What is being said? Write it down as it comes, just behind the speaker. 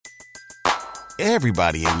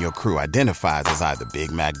Everybody in your crew identifies as either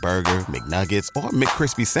Big Mac Burger, McNuggets, or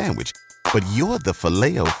McCrispy Sandwich. But you're the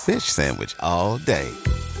Filet-O-Fish Sandwich all day.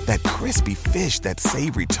 That crispy fish, that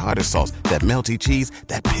savory tartar sauce, that melty cheese,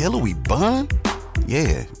 that pillowy bun.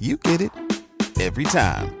 Yeah, you get it. Every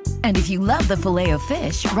time. And if you love the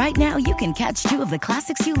Filet-O-Fish, right now you can catch two of the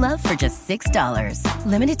classics you love for just $6.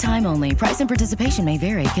 Limited time only. Price and participation may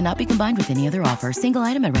vary. Cannot be combined with any other offer. Single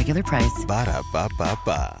item at regular price.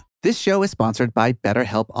 Ba-da-ba-ba-ba. This show is sponsored by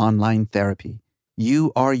BetterHelp Online Therapy.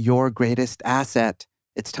 You are your greatest asset.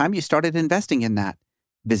 It's time you started investing in that.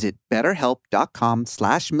 Visit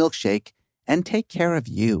BetterHelp.com/milkshake and take care of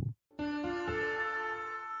you.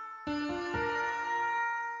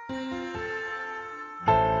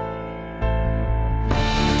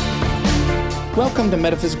 Welcome to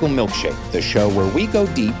Metaphysical Milkshake, the show where we go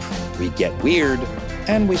deep, we get weird,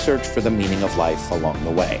 and we search for the meaning of life along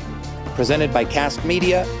the way. Presented by Cast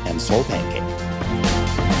Media and Soul Pancake.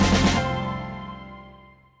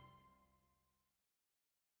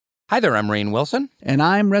 Hi there, I'm Rainn Wilson. And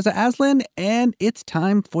I'm Reza Aslan, and it's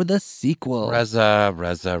time for the sequel. Reza.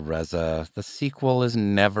 The sequel is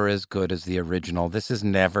never as good as the original. This is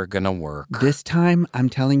never gonna work. This time, I'm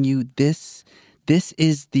telling you, this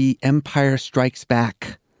is the Empire Strikes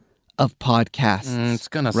Back of podcasts. It's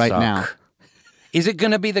gonna right suck. now. Is it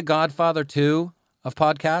gonna be the Godfather 2 of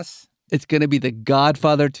podcasts? It's gonna be the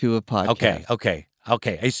Godfather 2 of podcasts. Okay.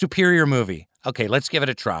 A superior movie. Okay, let's give it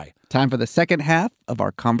a try. Time for the second half of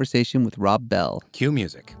our conversation with Rob Bell. Cue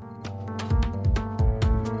music.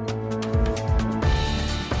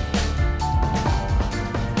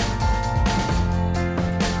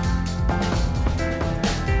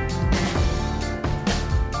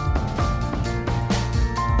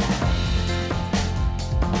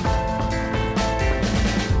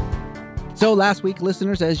 So last week,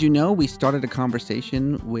 listeners, as you know, we started a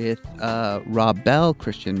conversation with Rob Bell,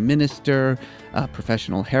 Christian minister,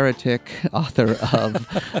 professional heretic, author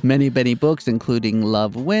of many books, including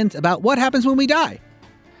Love Wins, about what happens when we die.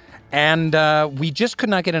 And we just could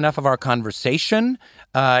not get enough of our conversation.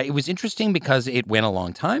 It was interesting because it went a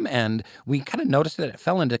long time, and we kind of noticed that it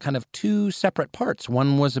fell into kind of two separate parts.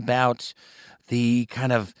 One was about the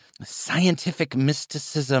kind of scientific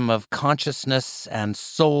mysticism of consciousness and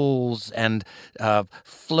souls and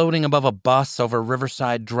floating above a bus over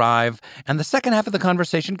Riverside Drive. And the second half of the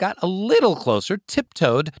conversation got a little closer,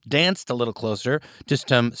 tiptoed, danced a little closer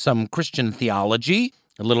to some Christian theology,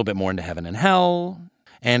 a little bit more into heaven and hell.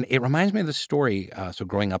 And it reminds me of the story. So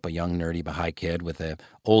growing up a young, nerdy Baha'i kid with an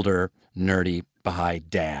older, nerdy Baha'i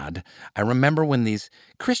dad, I remember when these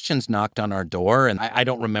Christians knocked on our door, and I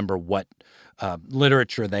don't remember what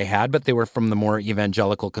literature they had, but they were from the more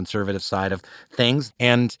evangelical conservative side of things.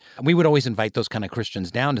 And we would always invite those kind of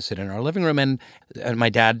Christians down to sit in our living room. And my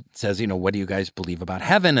dad says, what do you guys believe about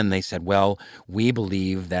heaven? And they said, well, we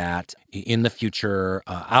believe that in the future,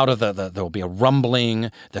 out of there'll be a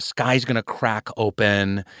rumbling, the sky's going to crack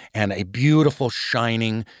open, and a beautiful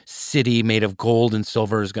shining city made of gold and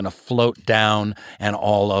silver is going to float down, and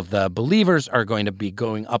all of the believers are going to be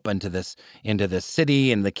going up into this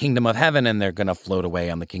city in the kingdom of heaven, and they're going to float away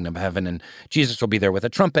on the kingdom of heaven, and Jesus will be there with a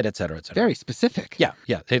trumpet, et cetera, et cetera. Very specific. Yeah.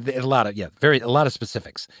 A lot of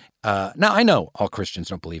specifics. Now, I know all Christians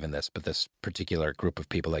don't believe in this, but this particular group of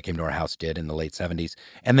people that came to our house did in the late 70s.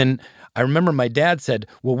 And then I remember my dad said,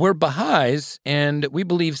 well, we're Baha'is, and we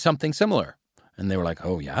believe something similar. And they were like,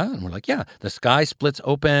 oh, yeah? And we're like, yeah. The sky splits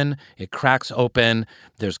open, it cracks open,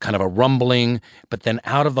 there's kind of a rumbling, but then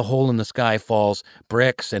out of the hole in the sky falls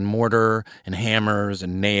bricks and mortar and hammers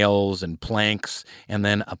and nails and planks, and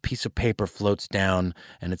then a piece of paper floats down,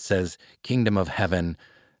 and it says, Kingdom of Heaven,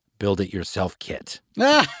 build it yourself kit.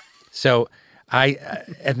 So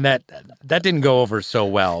and that didn't go over so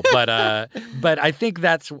well, but I think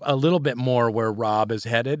that's a little bit more where Rob is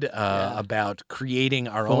headed about creating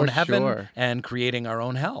our own heaven and creating our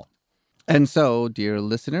own hell. And so, dear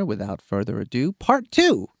listener, without further ado, part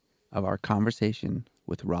 2 of our conversation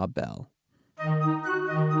with Rob Bell.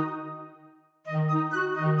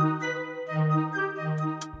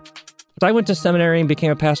 I went to seminary and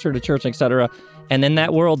became a pastor at a church, etc. And in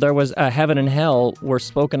that world, there was heaven and hell were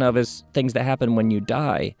spoken of as things that happen when you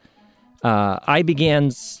die. I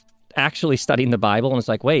began actually studying the Bible, and it's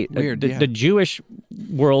like, wait, the Jewish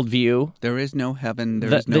worldview. There is no heaven,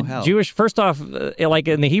 there is no hell. Jewish, first off, like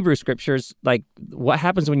in the Hebrew scriptures, like what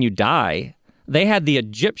happens when you die? They had the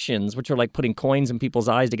Egyptians, which are like putting coins in people's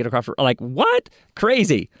eyes to get across. Like, what?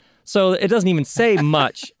 Crazy. So it doesn't even say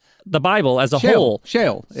much. The Bible as a whole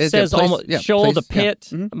says almost Sheol, the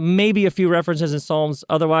pit, maybe a few references in Psalms.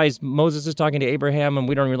 Otherwise, Moses is talking to Abraham, and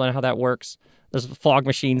we don't really know how that works. There's a fog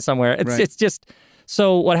machine somewhere. Right. It's just,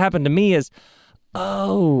 so what happened to me is,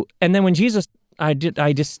 and then when Jesus, I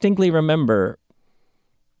distinctly remember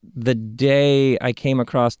the day I came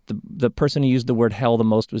across the person who used the word hell the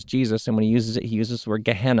most was Jesus, and when he uses the word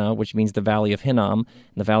Gehenna, which means the Valley of Hinnom. And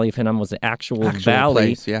the Valley of Hinnom was the actual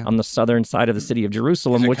valley place, yeah. on the southern side of the city of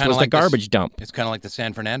Jerusalem, which was the garbage dump. It's kind of like the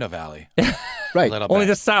San Fernando Valley. Right. Only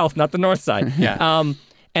the south, not the north side. Yeah.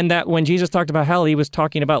 And that when Jesus talked about hell, he was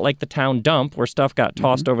talking about like the town dump where stuff got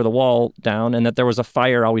tossed over the wall down, and that there was a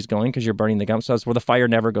fire always going because you're burning the dump. So that's where the fire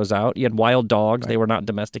never goes out. You had wild dogs. They were not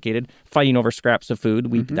domesticated, fighting over scraps of food.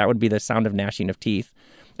 That would be the sound of gnashing of teeth.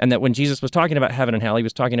 And that when Jesus was talking about heaven and hell, he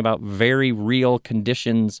was talking about very real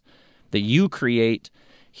conditions that you create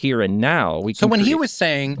here and now. So when he was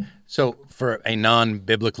saying, so for a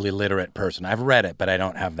non-biblically literate person, I've read it, but I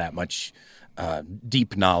don't have that much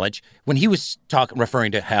deep knowledge. When he was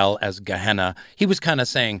referring to hell as Gehenna, he was kind of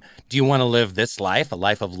saying, do you want to live this life, a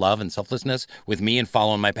life of love and selflessness with me and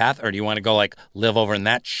following my path, or do you want to go like live over in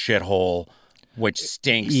that shithole which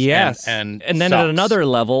stinks? Yes. And then sucks? at another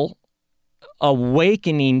level,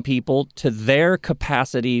 awakening people to their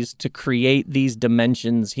capacities to create these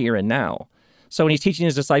dimensions here and now. So when he's teaching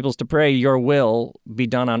his disciples to pray, your will be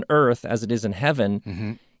done on earth as it is in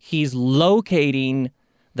heaven, he's locating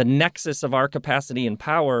the nexus of our capacity and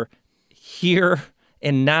power here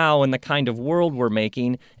and now in the kind of world we're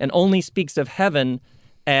making, and only speaks of heaven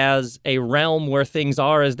as a realm where things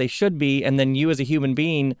are as they should be, and then you as a human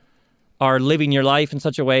being are living your life in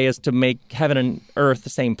such a way as to make heaven and earth the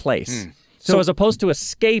same place. So as opposed to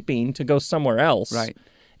escaping to go somewhere else, Right.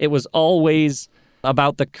 it was always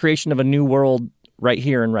about the creation of a new world right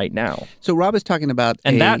here and right now. So Rob is talking about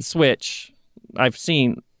That switch, I've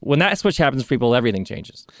seen, when that switch happens for people, everything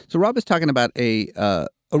changes. So Rob is talking about a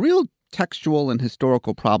real textual and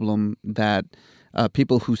historical problem that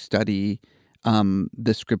people who study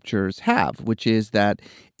the scriptures have, which is that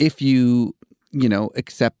if you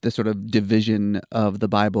accept the sort of division of the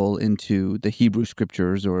Bible into the Hebrew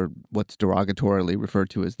scriptures, or what's derogatorily referred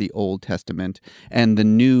to as the Old Testament, and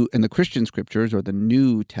the Christian scriptures, or the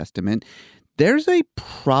New Testament, there's a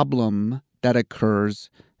problem that occurs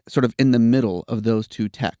sort of in the middle of those two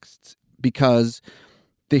texts, because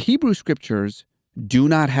the Hebrew scriptures do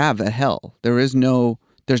not have a hell. There's no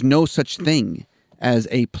such thing as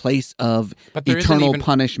a place of eternal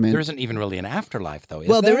punishment. There isn't even really an afterlife, though, is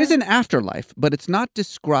well, there? there is an afterlife, but it's not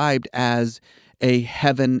described as a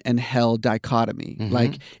heaven and hell dichotomy.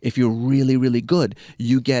 Like, if you're really, really good,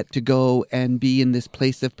 you get to go and be in this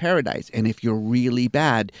place of paradise. And if you're really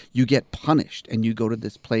bad, you get punished and you go to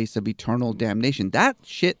this place of eternal damnation. That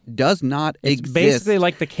shit does not exist. Basically,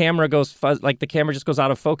 like the camera the camera just goes out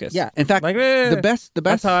of focus. Yeah. In fact, Like, the best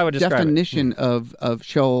that's how I would describe it. definition of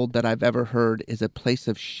Sheol that I've ever heard is a place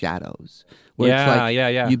of shadows. Where Yeah, it's like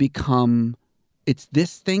yeah. you become, it's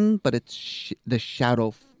this thing, but it's the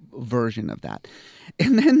shadow version of that.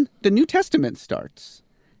 And then the New Testament starts.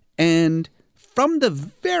 And from the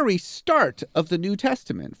very start of the New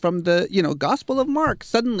Testament, from the, Gospel of Mark,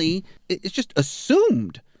 suddenly it's just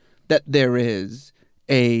assumed that there is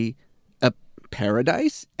a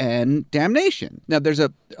paradise and damnation. Now, there's a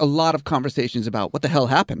lot of conversations about what the hell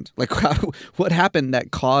happened. Like, what happened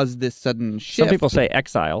that caused this sudden shift? Some people say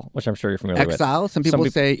exile, which I'm sure you're familiar with. Exile. Some people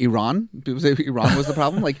say Iran. People say Iran was the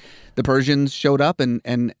problem. Like, the Persians showed up and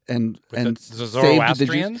the saved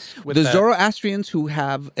Zoroastrians? the Jews. The Zoroastrians, who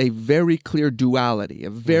have a very clear duality, a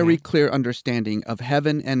very clear understanding of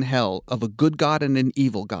heaven and hell, of a good God and an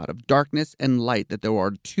evil God, of darkness and light, that there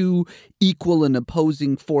are two equal and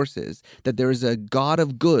opposing forces, that there is a God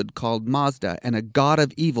of good called Mazda and a God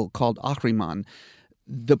of evil called Ahriman.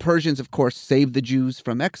 The Persians, of course, saved the Jews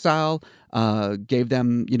from exile, gave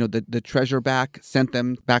them, the treasure back, sent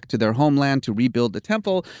them back to their homeland to rebuild the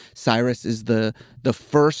temple. Cyrus is the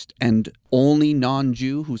first and only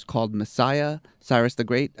non-Jew who's called Messiah, Cyrus the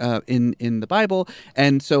Great, in the Bible.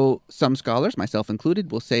 And so some scholars, myself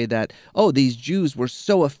included, will say that, these Jews were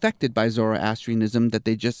so affected by Zoroastrianism that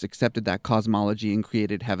they just accepted that cosmology and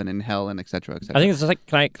created heaven and hell and et cetera, et cetera. I think it's like,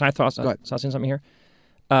 can I toss in something here?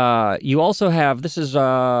 You also have, this is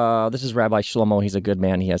Rabbi Shlomo. He's a good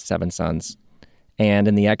man. He has 7 sons. And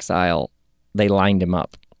in the exile, they lined him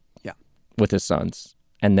up with his sons.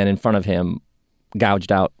 And then in front of him,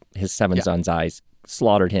 gouged out his 7 sons' eyes,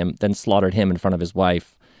 slaughtered him in front of his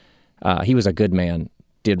wife. He was a good man,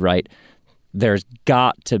 did right. There's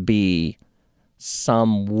got to be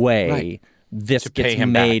some way this To pay gets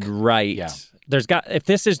him made back. right. Yeah. If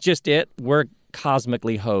this is just it, we're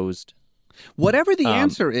cosmically hosed. Whatever the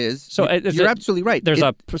answer is, So you're absolutely right. There's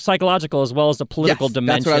a psychological as well as a political Yes,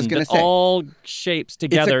 dimension that's what I was gonna say. all shapes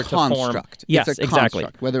together it's a construct. to form. Yes, it's a exactly.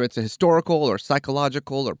 construct. Whether it's a historical or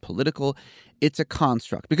psychological or political, it's a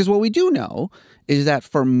construct. Because what we do know is that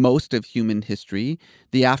for most of human history,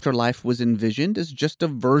 the afterlife was envisioned as just a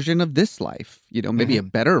version of this life. Maybe a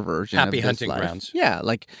better version Happy of this hunting life. grounds. Yeah,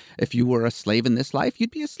 like if you were a slave in this life,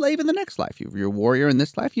 you'd be a slave in the next life. If you're a warrior in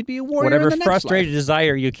this life, you'd be a warrior Whatever in the next frustrated life.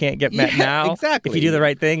 desire you can't get met Yeah, now, exactly. if you do the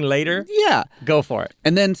right thing later, Yeah. go for it.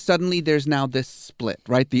 And then suddenly there's now this split,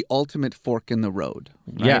 right? The ultimate fork in the road.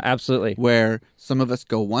 Right? Yeah, absolutely. Where some of us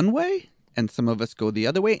go one way and some of us go the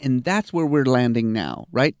other way. And that's where we're landing now,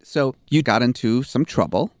 right? So you got into some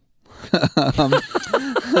trouble.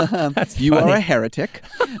 You are a heretic.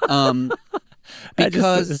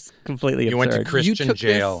 Because it's completely You went to absurd. Christian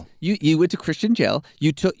jail. You went to Christian jail.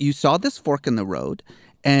 You saw this fork in the road,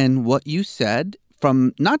 and what you said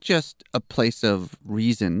from not just a place of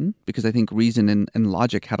reason, because I think reason and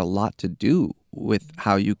logic had a lot to do with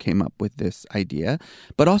how you came up with this idea,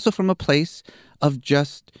 but also from a place of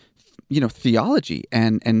just theology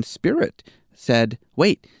and spirit. Said,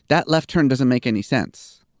 wait, that left turn doesn't make any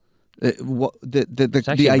sense. It's The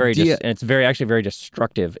actually idea, and it's actually very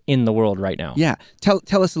destructive in the world right now. yeah. Tell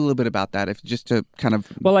us a little bit about that, if just to kind of.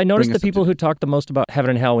 Well, I noticed bring the us up people to- who talk the most about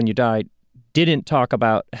heaven and hell when you die didn't talk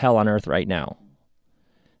about hell on earth right now.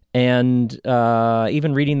 And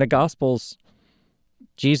even reading the Gospels,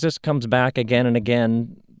 Jesus comes back again and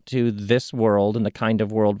again to this world and the kind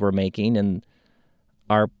of world we're making and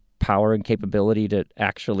our power and capability to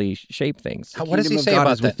actually shape things. What does he Kingdom of say God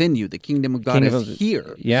about is that? within you. The kingdom of God Kingdom is of-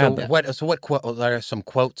 here. Yeah. So what are some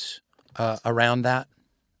quotes around that?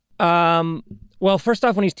 Well, first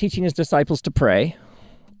off, when he's teaching his disciples to pray,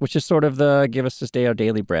 which is sort of the give us this day our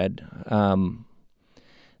daily bread,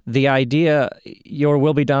 the idea, your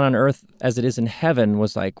will be done on earth as it is in heaven,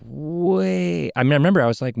 was like, wait. I remember I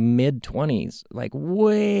was like mid-20s, like,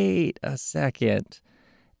 wait a second.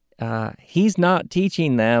 He's not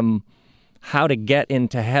teaching them how to get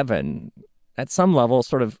into heaven. At some level, it's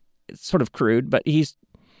sort of crude, but he's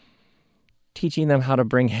teaching them how to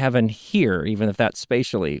bring heaven here, even if that's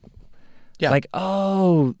spatially. Yeah. Like,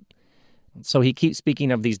 oh, so he keeps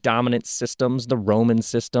speaking of these dominant systems, the Roman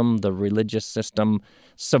system, the religious system,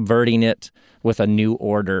 subverting it with a new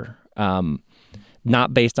order,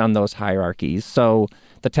 not based on those hierarchies. So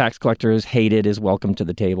the tax collector is hated, is welcome to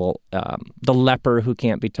the table. The leper who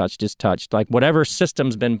can't be touched is touched. Like whatever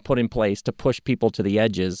system's been put in place to push people to the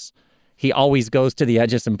edges, he always goes to the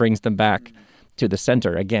edges and brings them back to the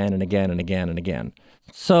center again and again and again and again.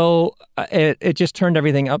 So it just turned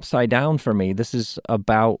everything upside down for me. This is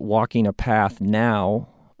about walking a path now.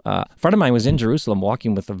 A friend of mine was in Jerusalem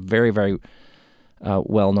walking with a very, very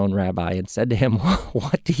well-known rabbi and said to him,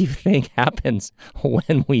 what do you think happens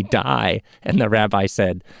when we die? And the rabbi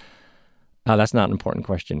said, oh, that's not an important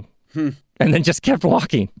question. And then just kept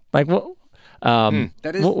walking. Like, well,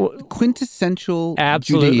 That is quintessential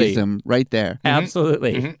Absolutely. Judaism right there.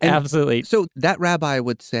 absolutely, absolutely. So that rabbi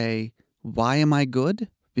would say, why am I good?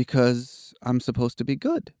 Because I'm supposed to be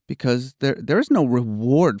good. Because there is no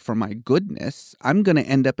reward for my goodness. I'm going to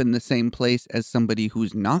end up in the same place as somebody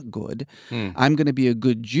who's not good. I'm going to be a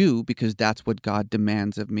good Jew because that's what God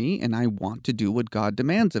demands of me, and I want to do what God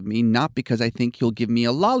demands of me, not because I think he'll give me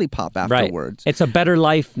a lollipop afterwards. Right. It's a better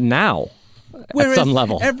life now. Whereas at some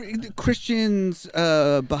level. Christians,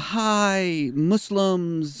 Baha'i,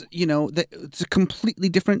 Muslims, it's a completely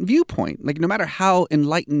different viewpoint. Like no matter how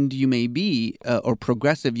enlightened you may be or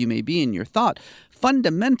progressive you may be in your thought,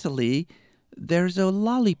 fundamentally, there's a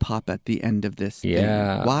lollipop at the end of this thing.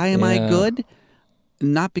 Yeah, Why am I yeah. good?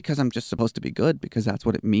 Not because I'm just supposed to be good, because that's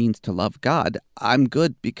what it means to love God. I'm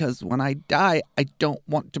good because when I die, I don't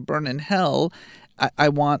want to burn in hell. I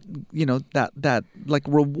want, that like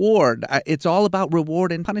reward. It's all about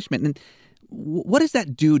reward and punishment. And what does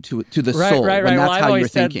that do to the soul when that's Well, I've how always you're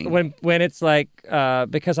said thinking? when it's like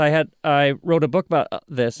because I wrote a book about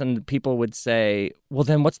this, and people would say, well,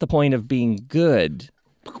 then what's the point of being good?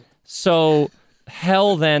 So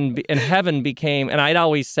hell then and heaven became, and I'd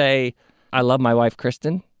always say, I love my wife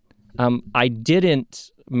Kristen. I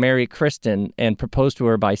didn't marry Kristen and propose to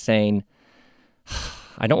her by saying,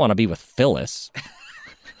 I don't want to be with Phyllis.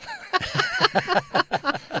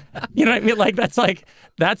 You know what I mean? Like that's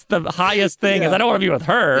the highest thing is I don't want to be with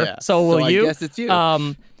her. Yeah. So will So I you? guess it's you.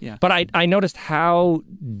 Yeah. But I noticed how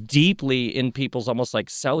deeply in people's almost like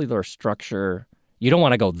cellular structure, you don't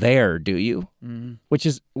want to go there, do you? Mm. Which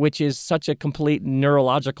is such a complete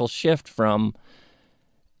neurological shift from,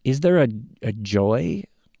 is there a joy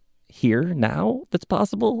here now that's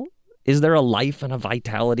possible? is there a life and a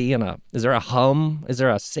vitality and is there a hum? Is there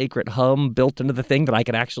a sacred hum built into the thing that I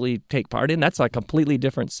could actually take part in? That's a completely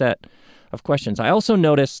different set of questions. I also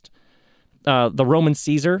noticed the Roman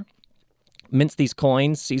Caesar mints these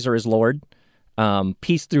coins. Caesar is Lord.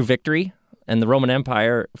 Peace through victory. And the Roman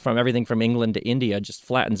Empire, from everything from England to India, just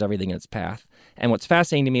flattens everything in its path. And what's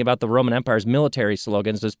fascinating to me about the Roman Empire's military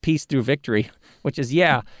slogans was peace through victory, which is,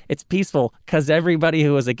 it's peaceful because everybody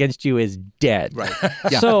who is against you is dead. Right.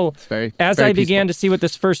 Yeah. So as I began peaceful. to see what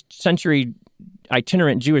this first century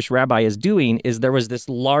itinerant Jewish rabbi is doing, is there was this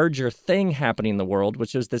larger thing happening in the world,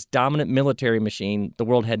 which was this dominant military machine. The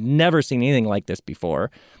world had never seen anything like this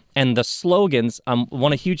before. And the slogans,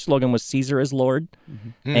 one huge slogan was Caesar is Lord.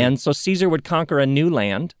 Mm-hmm. And so Caesar would conquer a new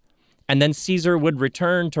land, and then Caesar would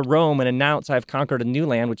return to Rome and announce, I've conquered a new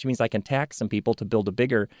land, which means I can tax some people to build a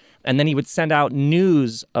bigger. And then he would send out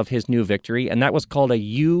news of his new victory, and that was called a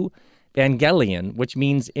euangelion, which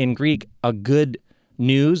means in Greek, a good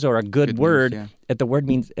news or a good word. News, yeah. The word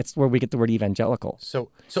means, it's where we get the word evangelical. So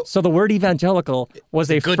the word evangelical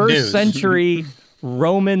was a first century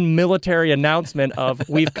Roman military announcement of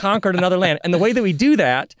we've conquered another land. And the way that we do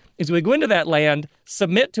that is we go into that land,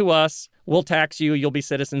 submit to us, we'll tax you, you'll be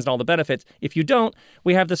citizens and all the benefits. If you don't,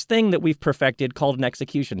 we have this thing that we've perfected called an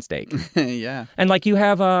execution stake. Yeah. And like you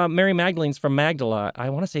have Mary Magdalene's from Magdala.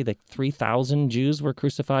 I want to say that 3,000 Jews were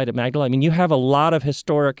crucified at Magdala. I mean, you have a lot of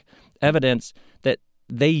historic evidence that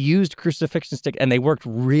they used crucifixion stick and they worked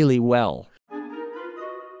really well.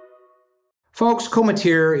 Folks,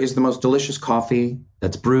 Cometeer is the most delicious coffee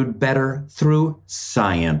that's brewed better through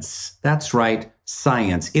science. That's right,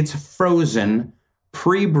 science. It's frozen,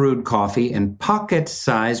 pre-brewed coffee in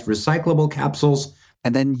pocket-sized recyclable capsules.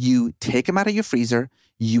 And then you take them out of your freezer,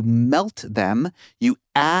 you melt them, you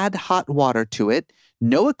add hot water to it,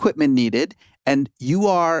 no equipment needed, and you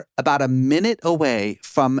are about a minute away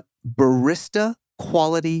from barista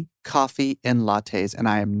quality coffee and lattes, and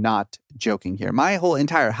I am not joking here. My whole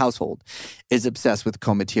entire household is obsessed with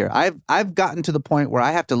Cometeer. I've gotten to the point where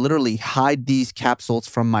I have to literally hide these capsules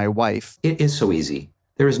from my wife. It is so easy.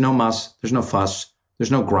 There is no muss, there's no fuss,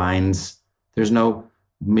 there's no grinds, there's no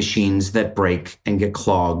machines that break and get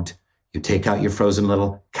clogged. You take out your frozen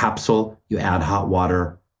little capsule, you add hot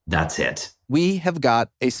water, that's it. We have got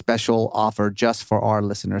a special offer just for our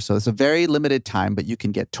listeners. So it's a very limited time, but you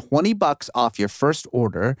can get $20 off your first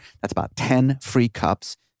order. That's about 10 free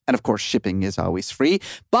cups. And of course, shipping is always free,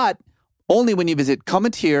 but only when you visit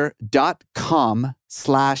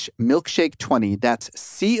Cometeer.com/milkshake20. That's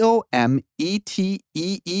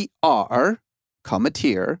COMETEER,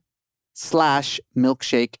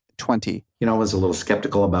 Cometeer/milkshake20. You know, I was a little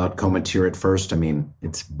skeptical about Cometeer at first. I mean,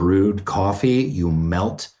 it's brewed coffee you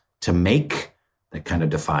melt to make. That kind of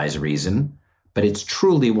defies reason. But it's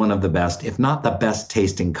truly one of the best, if not the best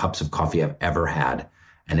tasting cups of coffee I've ever had.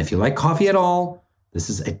 And if you like coffee at all, this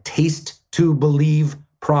is a taste to believe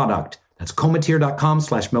product. That's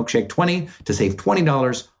Cometeer.com/milkshake20 to save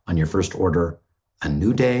 $20 on your first order. A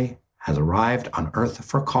new day has arrived on Earth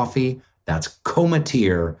for coffee. That's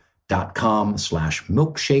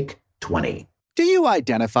Cometeer.com/milkshake20. Do you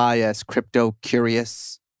identify as crypto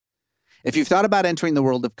curious? If you've thought about entering the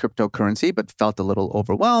world of cryptocurrency but felt a little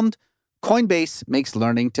overwhelmed, Coinbase makes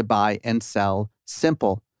learning to buy and sell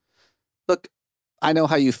simple. Look, I know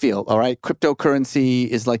how you feel, all right? Cryptocurrency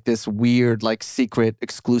is like this weird, secret,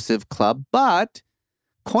 exclusive club, but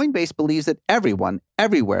Coinbase believes that everyone,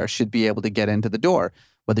 everywhere should be able to get into the door.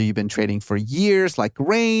 Whether you've been trading for years like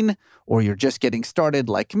Rain, or you're just getting started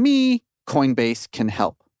like me, Coinbase can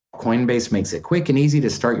help. Coinbase makes it quick and easy to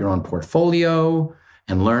start your own portfolio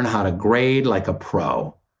and learn how to grade like a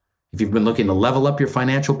pro. If you've been looking to level up your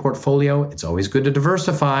financial portfolio, it's always good to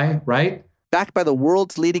diversify, right? Backed by the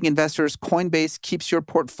world's leading investors, Coinbase keeps your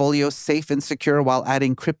portfolio safe and secure while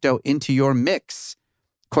adding crypto into your mix.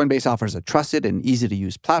 Coinbase offers a trusted and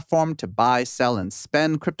easy-to-use platform to buy, sell, and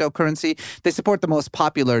spend cryptocurrency. They support the most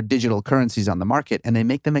popular digital currencies on the market, and they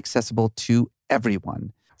make them accessible to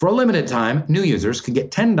everyone. For a limited time, new users can get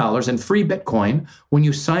 $10 in free Bitcoin when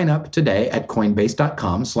you sign up today at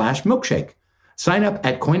Coinbase.com/milkshake. Sign up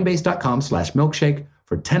at Coinbase.com/milkshake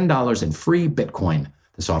for $10 in free Bitcoin.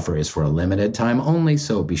 This offer is for a limited time only,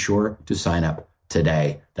 so be sure to sign up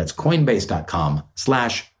today. That's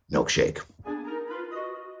Coinbase.com/milkshake.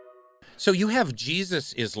 So you have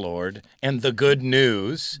Jesus is Lord and the good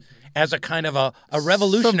news as a kind of a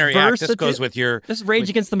revolutionary act. This goes with your... This Rage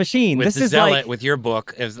Against the Machine. With this the is Zealot, with your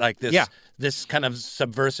book, is like this, this kind of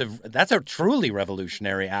subversive... That's a truly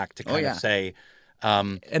revolutionary act to kind of say,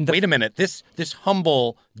 wait a minute, this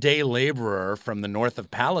humble day laborer from the north of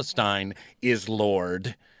Palestine is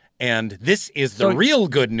Lord. and this is the real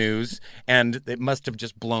good news, and it must have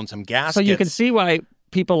just blown some gaskets. So you can see why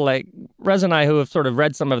people like Rez and I, who have sort of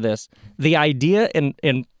read some of this, the idea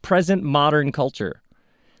in present modern culture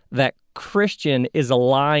that Christian is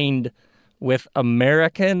aligned with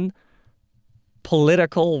American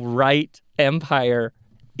political right empire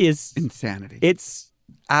is insanity. It's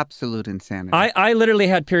absolute insanity. I literally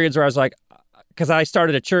had periods where I was like, because I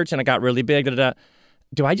started a church and it got really big,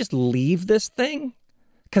 do I just leave this thing?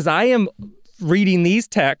 Because I am reading these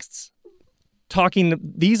texts, talking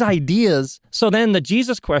these ideas. So then the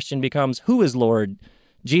Jesus question becomes, who is Lord,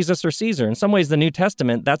 Jesus or Caesar? In some ways, the New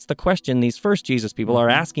Testament, that's the question these first Jesus people are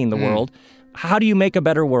asking the world. How do you make a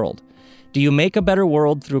better world? Do you make a better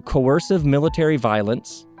world through coercive military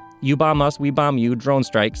violence? You bomb us, we bomb you, drone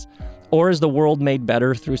strikes. Or is the world made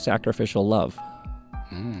better through sacrificial love?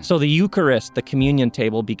 So the Eucharist, the communion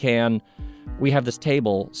table, we have this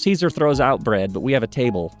table. Caesar throws out bread, but we have a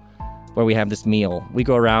table where we have this meal. We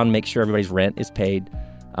go around, make sure everybody's rent is paid.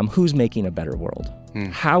 Who's making a better world?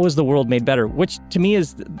 How is the world made better? Which to me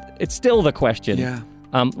it's still the question. Yeah.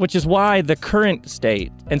 Which is why the current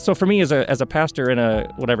state, and so for me as a pastor in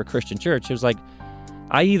a whatever Christian church, it was like,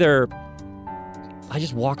 I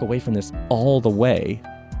just walk away from this all the way,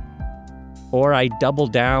 or I double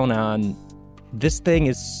down on this thing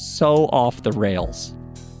is so off the rails.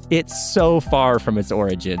 It's so far from its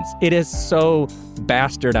origins. It has so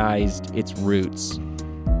bastardized its roots.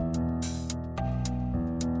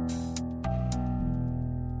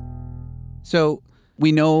 So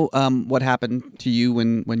we know what happened to you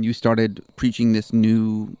when you started preaching this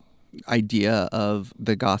new idea of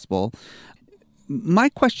the gospel. My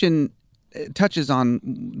question touches on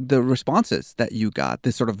the responses that you got,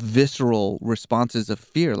 this sort of visceral responses of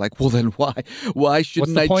fear. Like, well, then why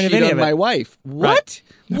shouldn't I cheat on my wife? What?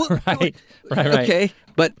 Right. Okay.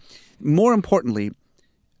 But more importantly,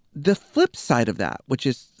 the flip side of that, which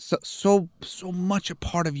is so much a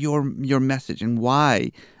part of your message, and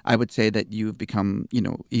why I would say that you've become,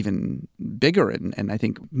 even bigger, and I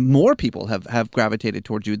think more people have gravitated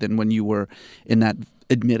towards you than when you were in that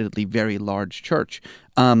admittedly very large church,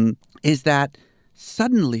 is that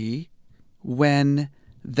suddenly when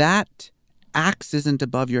that axe isn't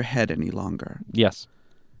above your head any longer. Yes.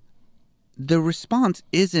 The response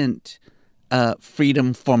isn't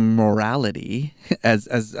freedom from morality,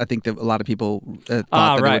 as I think that a lot of people thought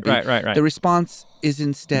that it would be. Right. The response is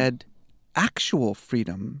instead actual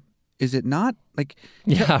freedom. Is it not?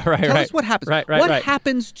 Tell us what happens. What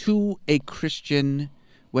happens to a Christian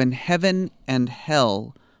when heaven and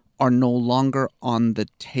hell are no longer on the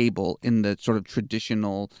table in the sort of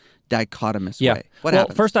traditional dichotomous way? What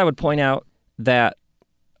happens? First I would point out that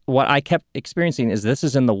what I kept experiencing is this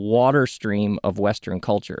is in the water stream of Western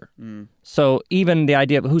culture. So even the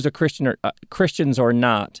idea of who's a Christian or Christians or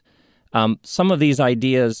not, some of these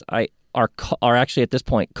ideas are actually at this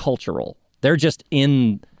point cultural. They're just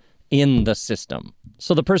in the system.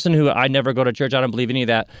 So the person who, I never go to church, I don't believe any of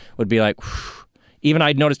that, would be like, whew. Even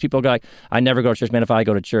I'd notice people go like, I never go to church. Man, if I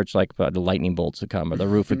go to church, like the lightning bolts would come or the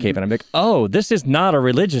roof would cave in. I'm like, oh, this is not a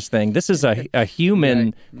religious thing. This is a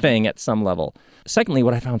human thing at some level. Secondly,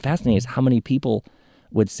 what I found fascinating is how many people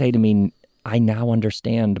would say to me, I now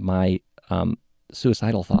understand my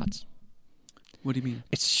suicidal thoughts. What do you mean?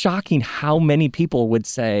 It's shocking how many people would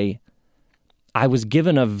say, I was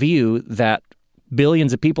given a view that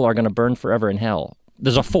billions of people are going to burn forever in hell.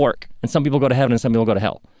 There's a fork, and some people go to heaven and some people go to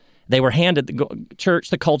hell. They were handed the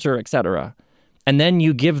church, the culture, etc. And then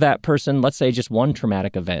you give that person, let's say, just one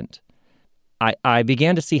traumatic event. I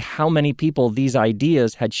began to see how many people these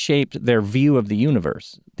ideas had shaped their view of the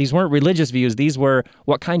universe. These weren't religious views. These were,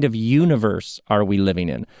 what kind of universe are we living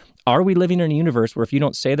in? Are we living in a universe where if you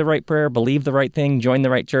don't say the right prayer, believe the right thing, join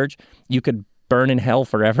the right church, you could burn in hell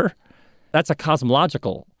forever? That's a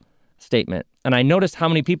cosmological statement. And I noticed how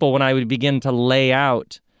many people, when I would begin to lay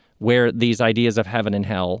out where these ideas of heaven and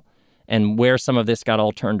hell and where some of this got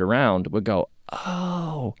all turned around, would go,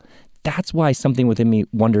 oh, that's why something within me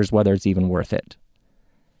wonders whether it's even worth it.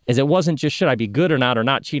 Is it wasn't just should I be good or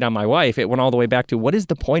not cheat on my wife. It went all the way back to what is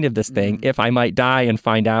the point of this thing if I might die and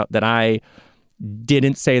find out that I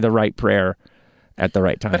didn't say the right prayer at the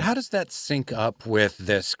right time. But how does that sync up with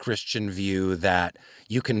this Christian view that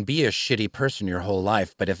you can be a shitty person your whole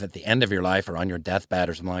life, but if at the end of your life or on your deathbed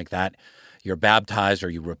or something like that, you're baptized or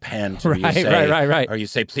you repent or or you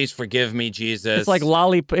say, please forgive me, Jesus. It's like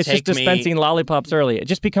it's just dispensing lollipops early. It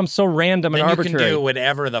just becomes so random and arbitrary. You can do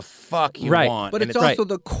whatever the fuck you want. But it's also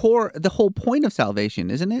the whole point of salvation,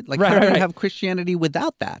 isn't it? Like how do you have Christianity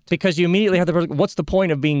without that? Because you immediately have what's the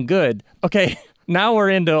point of being good? Okay, now we're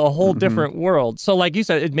into a whole different world. So like you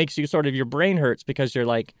said, it makes you sort of, your brain hurts because you're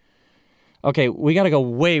like, okay, we got to go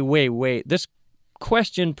way. This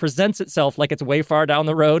question presents itself like it's way far down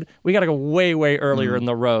the road. We got to go way earlier in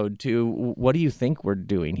the road to what do you think we're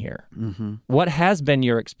doing here? Mm-hmm. What has been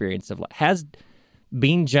your experience of life? Has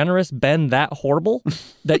being generous been that horrible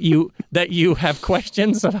that you have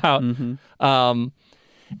questions about? Mm-hmm.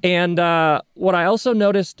 And what I also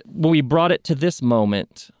noticed when we brought it to this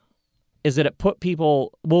moment is that it put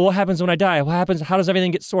people, well, what happens when I die? What happens? How does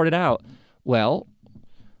everything get sorted out? Well,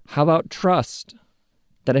 how about trust?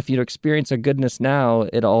 That if you experience a goodness now,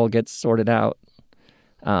 it all gets sorted out.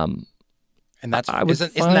 And that's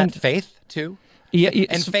isn't that faith too? Yeah,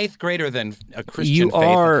 and faith greater than a Christian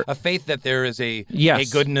faith, a faith that there is a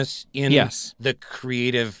goodness in the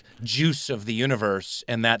creative juice of the universe,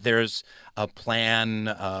 and that there's a plan,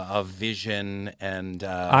 a vision, and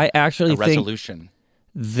I actually a resolution. Think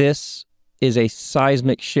this is a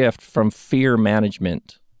seismic shift from fear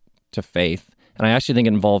management to faith, and I actually think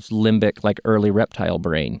it involves limbic, like early reptile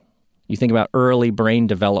brain. You think about early brain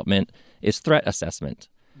development is threat assessment.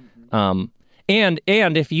 Mm-hmm. And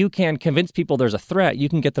if you can convince people there's a threat, you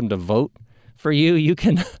can get them to vote for you. You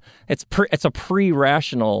can, it's a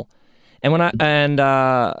pre-rational, and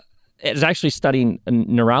it's actually studying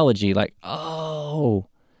neurology. Like,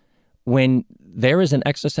 when there is an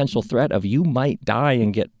existential threat of you might die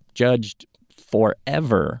and get judged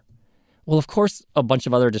forever, well, of course, a bunch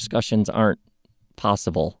of other discussions aren't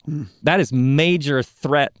possible. That is major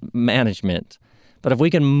threat management. But if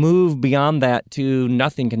we can move beyond that to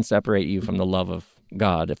nothing can separate you from the love of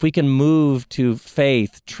God, if we can move to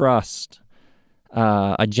faith, trust,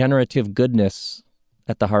 a generative goodness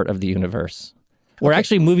at the heart of the universe, we're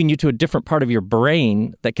actually moving you to a different part of your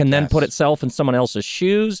brain that can then put itself in someone else's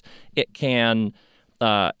shoes. It can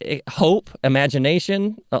hope,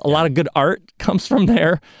 imagination, a lot of good art comes from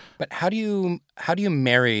there. But how do you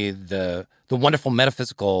marry the wonderful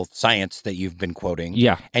metaphysical science that you've been quoting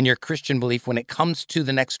and your Christian belief when it comes to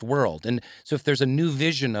the next world? And so if there's a new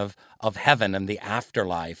vision of heaven and the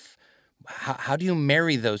afterlife, how do you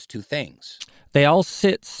marry those two things? They all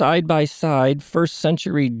sit side by side. First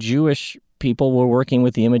century Jewish people were working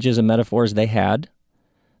with the images and metaphors they had.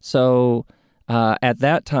 So at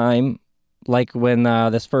that time, like when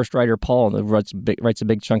this first writer, Paul, writes a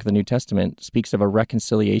big chunk of the New Testament, speaks of a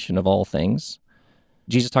reconciliation of all things.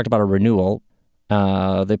 Jesus talked about a renewal.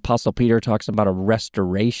 The Apostle Peter talks about a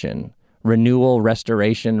restoration. Renewal,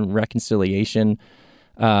 restoration, reconciliation.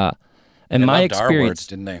 And they my loved experience, our words,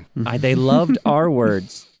 didn't they? They loved our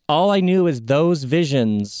words. All I knew is those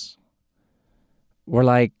visions were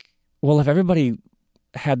like, well, if everybody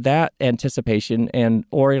had that anticipation and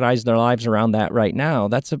organized their lives around that right now,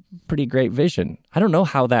 that's a pretty great vision. I don't know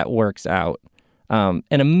how that works out. And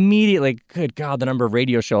immediately, good God, the number of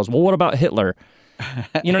radio shows. Well, what about Hitler?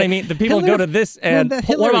 You know what I mean? The people go to this and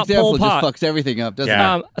Hitler what about Pol Pot? Just fucks everything up,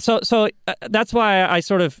 doesn't it? So that's why I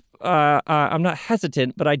sort of I'm not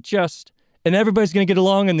hesitant, but and everybody's going to get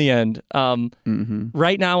along in the end.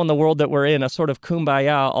 Right now in the world that we're in, a sort of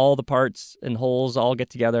kumbaya, all the parts and wholes all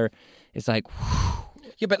get together. It's like,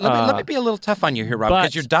 yeah, but let me be a little tough on you here, Rob,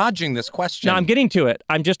 because you're dodging this question. No, I'm getting to it.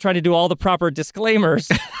 I'm just trying to do all the proper disclaimers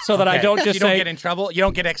so that I don't just you don't get in trouble. You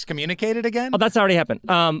don't get excommunicated again. Oh, that's already happened.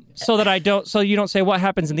 So you don't say what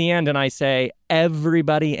happens in the end, and I say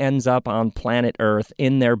everybody ends up on planet Earth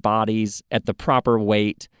in their bodies at the proper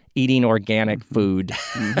weight, eating organic food.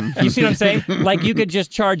 You see what I'm saying? Like you could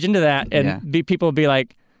just charge into that, and people would be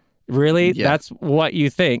like, "Really? Yeah. That's what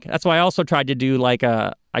you think?" That's why I also tried to do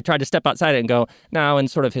I tried to step outside it and go, now in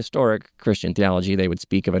sort of historic Christian theology, they would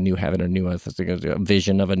speak of a new heaven, a new earth, a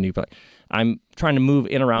vision of a new place. I'm trying to move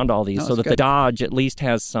in around all these so that the dodge at least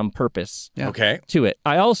has some purpose to it.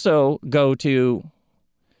 I also go to,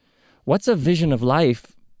 what's a vision of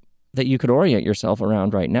life that you could orient yourself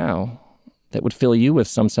around right now that would fill you with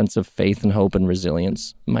some sense of faith and hope and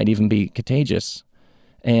resilience, might even be contagious.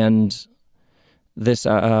 And this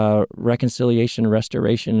reconciliation,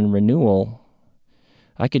 restoration, and renewal,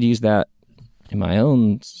 I could use that in my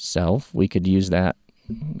own self. We could use that.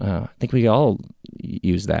 I think we all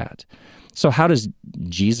use that. So how does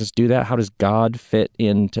Jesus do that? How does God fit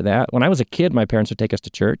into that? When I was a kid, my parents would take us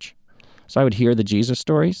to church. So I would hear the Jesus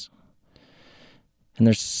stories. And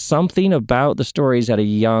there's something about the stories at a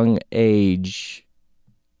young age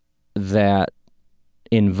that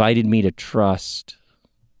invited me to trust.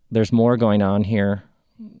 There's more going on here.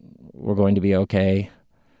 We're going to be okay.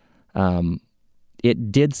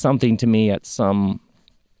 It did something to me at some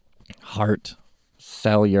heart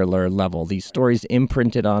cellular level. These stories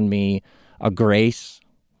imprinted on me a grace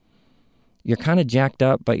you're kind of jacked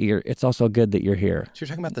up, but it's also good that you're here. So you're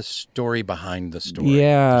talking about the story behind the story.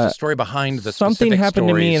 Yeah. There's a story behind the Something specific happened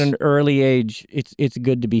to me stories. in an early age. It's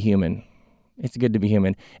good to be human. It's good to be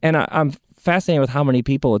human. And I'm fascinated with how many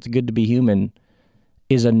people it's good to be human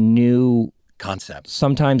is a new concept.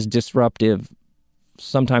 Sometimes disruptive.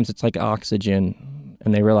 Sometimes it's like oxygen,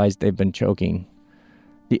 and they realize they've been choking,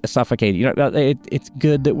 suffocated. It's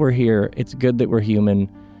good that we're here. It's good that we're human.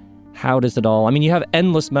 How does it all? I mean, you have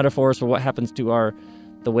endless metaphors for what happens to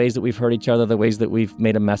the ways that we've hurt each other, the ways that we've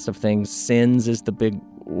made a mess of things. Sins is the big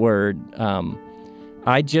word.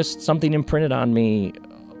 Something imprinted on me.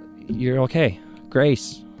 You're okay.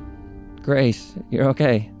 Grace, you're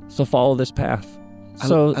okay. So follow this path.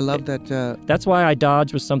 So I love that. That's why I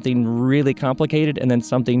dodge with something really complicated, and then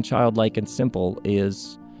something childlike and simple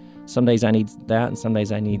is some days I need that, and some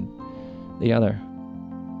days I need the other.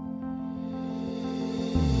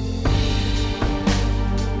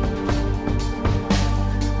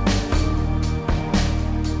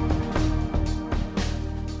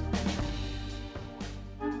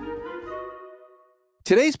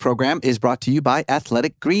 Today's program is brought to you by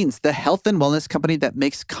Athletic Greens, the health and wellness company that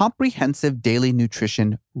makes comprehensive daily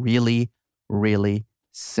nutrition really, really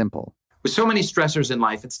simple. With so many stressors in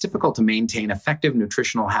life, it's difficult to maintain effective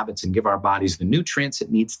nutritional habits and give our bodies the nutrients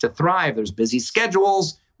it needs to thrive. There's busy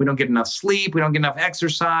schedules. We don't get enough sleep. We don't get enough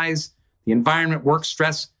exercise. The environment, work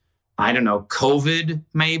stress, COVID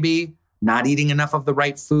maybe, not eating enough of the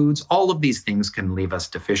right foods. All of these things can leave us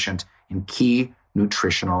deficient in key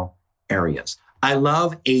nutritional areas. I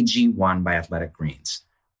love AG1 by Athletic Greens.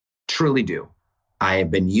 Truly do. I have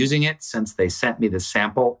been using it since they sent me the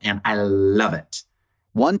sample, and I love it.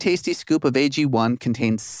 One tasty scoop of AG1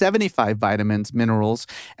 contains 75 vitamins, minerals,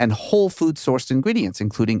 and whole food sourced ingredients,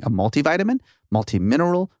 including a multivitamin,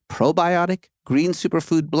 multimineral, probiotic, green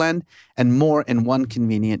superfood blend, and more in one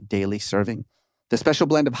convenient daily serving. The special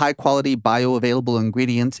blend of high-quality, bioavailable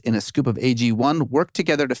ingredients in a scoop of AG1 work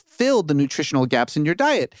together to fill the nutritional gaps in your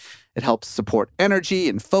diet. It helps support energy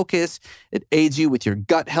and focus. It aids you with your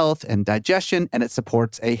gut health and digestion, and it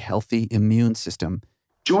supports a healthy immune system.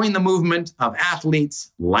 Join the movement of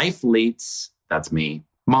athletes, lifeletes, that's me,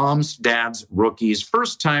 moms, dads, rookies,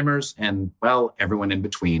 first-timers, and, everyone in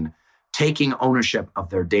between, taking ownership of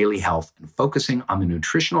their daily health and focusing on the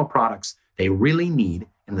nutritional products they really need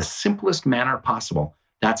in the simplest manner possible.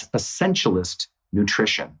 That's essentialist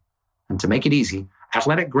nutrition. And to make it easy,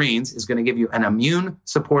 Athletic Greens is going to give you an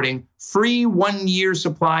immune-supporting free 1-year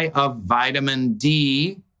supply of vitamin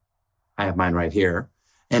D. I have mine right here.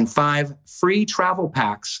 And 5 free travel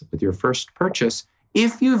packs with your first purchase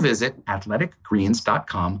if you visit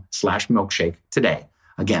athleticgreens.com/milkshake today.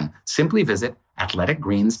 Again, simply visit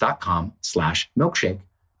athleticgreens.com/milkshake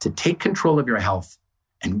to take control of your health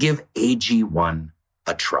and give AG1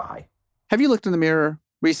 a try. Have you looked in the mirror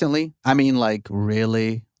recently?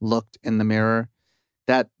 Really looked in the mirror?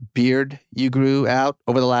 That beard you grew out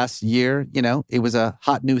over the last year, it was a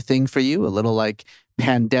hot new thing for you, a little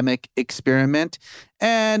pandemic experiment.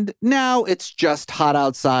 And now it's just hot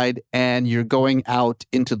outside and you're going out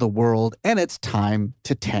into the world and it's time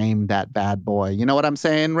to tame that bad boy. You know what I'm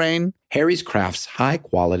saying, Rain? Harry's crafts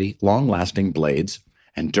high-quality, long-lasting blades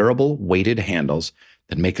and durable weighted handles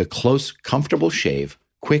that make a close, comfortable shave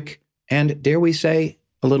quick and, dare we say,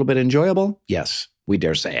 a little bit enjoyable? Yes, we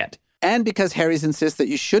dare say it. And because Harry's insists that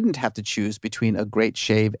you shouldn't have to choose between a great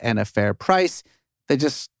shave and a fair price, they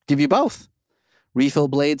just give you both. Refill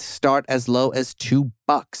blades start as low as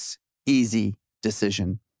 $2. Easy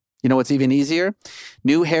decision. You know what's even easier?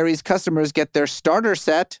 New Harry's customers get their starter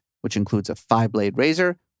set, which includes a 5-blade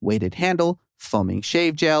razor, weighted handle, foaming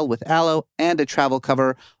shave gel with aloe, and a travel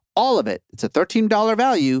cover. All of it. It's a $13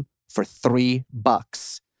 value for $3.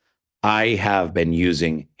 I have been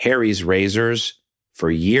using Harry's razors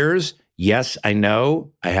for years. Yes, I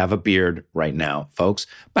know I have a beard right now, folks,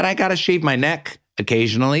 but I got to shave my neck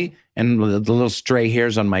occasionally and the little stray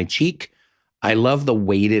hairs on my cheek. I love the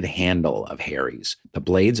weighted handle of Harry's. The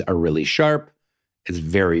blades are really sharp. It's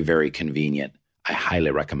very, very convenient. I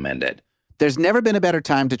highly recommend it. There's never been a better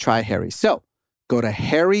time to try Harry's. So go to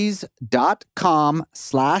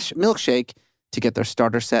harrys.com/milkshake to get their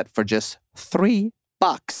starter set for just $3.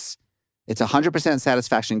 It's 100%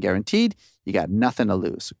 satisfaction guaranteed. You got nothing to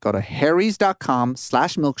lose. Go to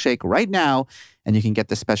harrys.com/milkshake right now, and you can get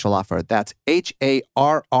the special offer. That's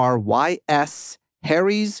HARRYS,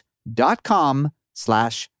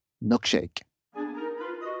 harrys.com/milkshake.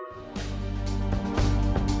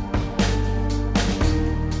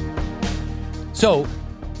 So,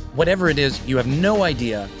 whatever it is, you have no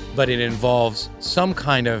idea, but it involves some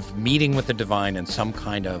kind of meeting with the divine and some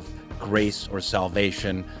kind of grace or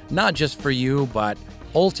salvation, not just for you, but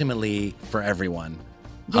ultimately for everyone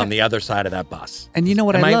on the other side of that bus. And you know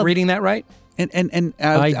what Am I love? reading that right? And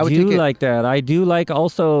I would do take it- like that. I do like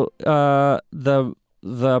also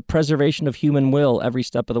the preservation of human will every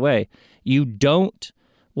step of the way. You don't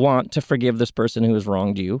want to forgive this person who has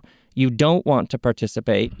wronged you. You don't want to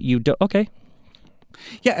participate. You don't. Okay.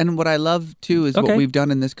 Yeah, and what I love too is what Okay. we've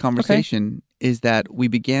done in this conversation is that we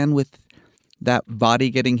began with that body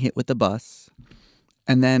getting hit with the bus,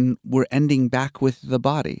 and then we're ending back with the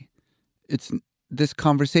body. It's this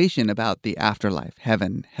conversation about the afterlife,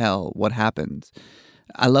 heaven, hell, what happens.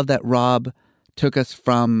 I love that Rob took us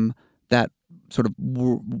from that sort of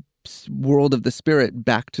world of the spirit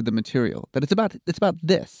back to the material. That it's about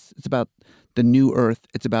this. It's about the new earth.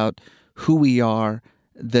 It's about who we are.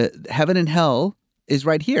 The heaven and hell is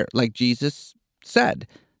right here. Like Jesus said,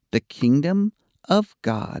 the kingdom of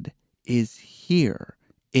God is here.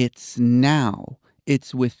 It's now.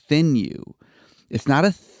 It's within you. It's not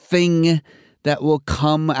a thing that will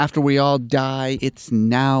come after we all die. It's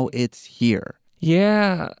now. It's here.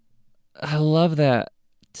 Yeah, I love that.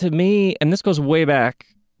 To me, and this goes way back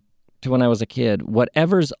to when I was a kid,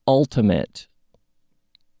 whatever's ultimate,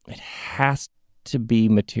 it has to be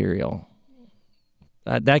material.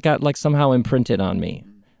 That got like somehow imprinted on me.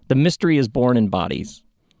 The mystery is born in bodies.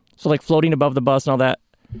 So like floating above the bus and all that,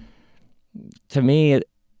 to me,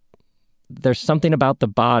 there's something about the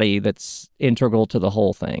body that's integral to the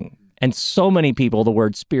whole thing. And so many people, the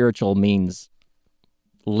word spiritual means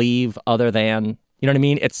leave, other than, you know what I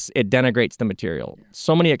mean? It denigrates the material.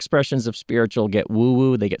 So many expressions of spiritual get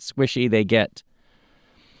woo-woo, they get squishy, they get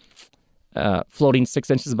floating 6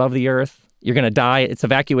 inches above the earth. You're going to die. It's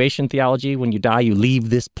evacuation theology. When you die, you leave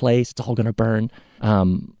this place. It's all going to burn.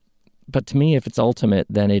 But to me, if it's ultimate,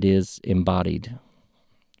 then it is embodied.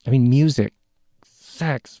 I mean, music,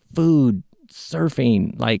 sex, food,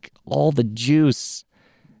 surfing, like all the juice,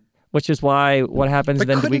 which is why what happens But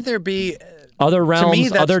then couldn't there be... other realms,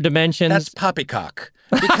 to me, other dimensions. That's poppycock.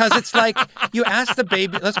 Because it's like you ask the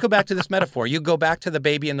baby, let's go back to this metaphor. You go back to the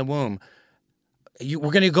baby in the womb.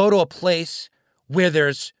 We're going to go to a place where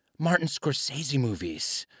there's Martin Scorsese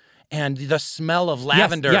movies and the smell of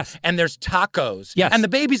lavender yes. and there's tacos. Yes. And the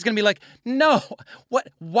baby's going to be like, no,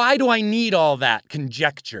 why do I need all that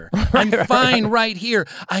conjecture? I'm fine right here.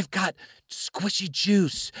 I've got squishy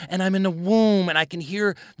juice and I'm in the womb and I can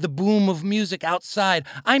hear the boom of music outside.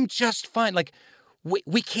 I'm just fine. Like,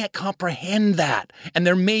 we can't comprehend that. And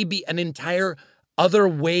there may be an entire other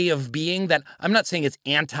way of being that I'm not saying it's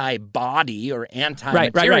anti-body or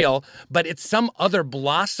anti-material, but it's some other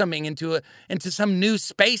blossoming into some new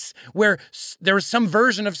space where there's some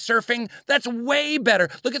version of surfing that's way better.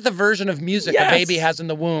 Look at the version of music a baby has in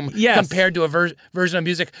the womb compared to a version of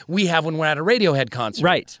music we have when we're at a Radiohead concert.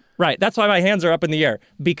 Right. That's why my hands are up in the air,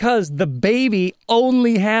 because the baby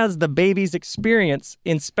only has the baby's experience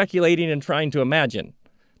in speculating and trying to imagine.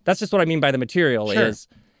 That's just what I mean by the material is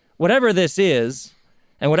whatever this is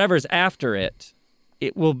and whatever's after it,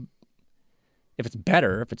 it will, if it's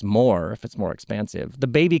better, if it's more expansive, the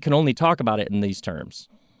baby can only talk about it in these terms.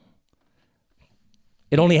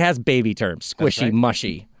 It only has baby terms, squishy,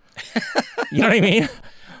 mushy. You know what I mean?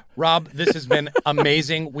 Rob, this has been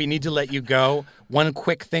amazing. We need to let you go. One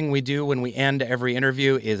quick thing we do when we end every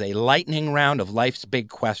interview is a lightning round of life's big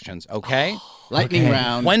questions, okay? Lightning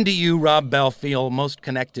round. When do you, Rob Bell, feel most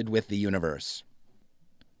connected with the universe?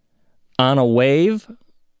 On a wave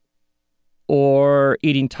or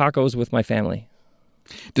eating tacos with my family?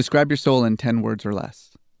 Describe your soul in 10 words or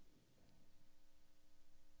less.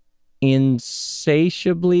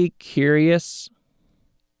 Insatiably curious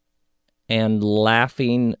and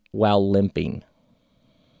laughing while limping.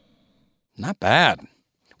 Not bad.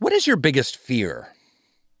 What is your biggest fear?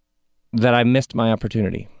 That I missed my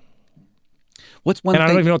opportunity. What's one And I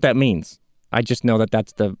thing? don't even know what that means. I just know that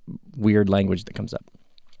that's the weird language that comes up.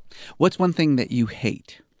 What's one thing that you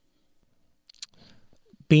hate?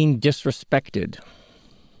 Being disrespected.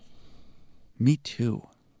 Me too.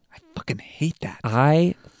 I fucking hate that.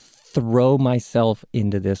 I throw myself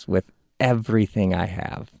into this with everything I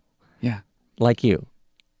have. Yeah. Like you.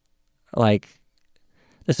 Like,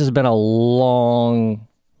 this has been a long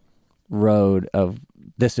road of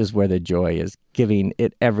this is where the joy is, giving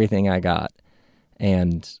it everything I got.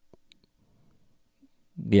 And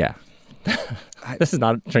yeah. This is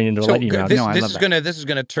not turning into a lightning round. No, I love that. This is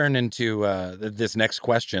gonna turn into this next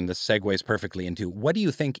question. This segues perfectly into what do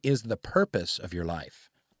you think is the purpose of your life?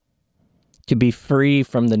 To be free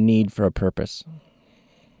from the need for a purpose.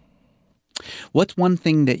 What's one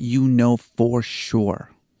thing that you know for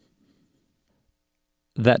sure?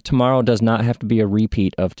 that tomorrow does not have to be a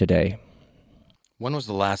repeat of today. When was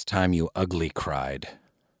the last time you ugly cried?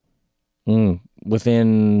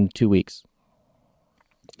 Within 2 weeks.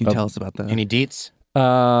 Can you tell us about that? Any deets?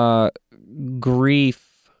 Grief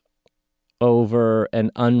over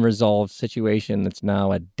an unresolved situation that's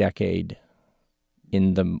now a decade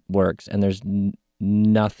in the works, and there's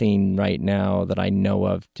nothing right now that I know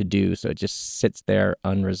of to do, so it just sits there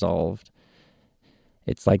unresolved.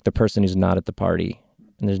 It's like the person who's not at the party,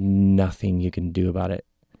 and there's nothing you can do about it.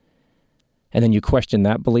 And then you question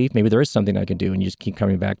that belief. Maybe there is something I can do, and you just keep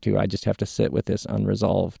coming back to, I just have to sit with this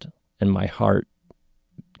unresolved, and my heart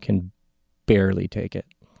can barely take it.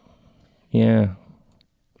 Yeah.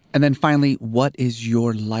 And then finally, what is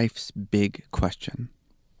your life's big question?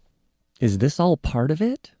 Is this all part of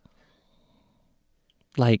it?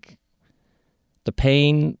 Like the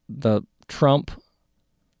pain, the Trump,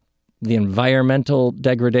 the environmental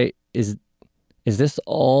degradation, is this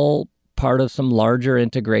all part of some larger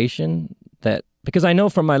integration? That, because I know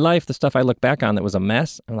from my life, the stuff I look back on that was a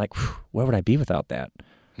mess, I'm like, where would I be without that?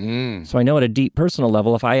 So I know at a deep personal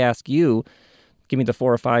level, if I ask you, give me the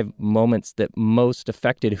 4 or 5 moments that most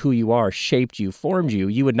affected who you are, shaped you, formed you,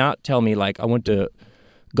 you would not tell me like, I went to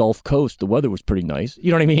Gulf Coast, the weather was pretty nice. You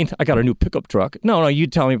know what I mean? I got a new pickup truck. No,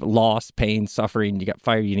 you'd tell me loss, pain, suffering, you got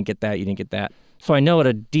fired, you didn't get that, you didn't get that. So I know at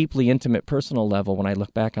a deeply intimate personal level, when I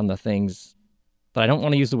look back on the things that I don't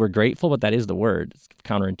want to use the word grateful, but that is the word. It's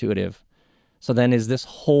counterintuitive. So then is this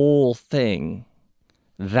whole thing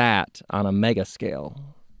that on a mega scale?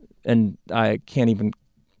 And I can't even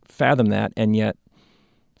fathom that, and yet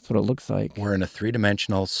that's what it looks like. We're in a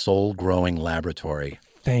 3-dimensional, soul-growing laboratory.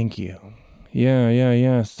 Thank you.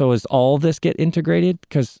 Yeah. So is all this get integrated?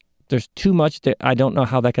 Because there's too much that I don't know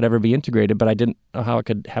how that could ever be integrated, but I didn't know how it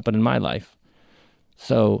could happen in my life.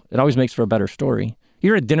 So it always makes for a better story.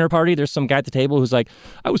 You're at a dinner party, there's some guy at the table who's like,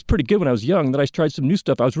 I was pretty good when I was young, then I tried some new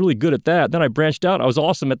stuff, I was really good at that, then I branched out, I was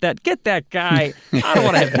awesome at that. Get that guy. I don't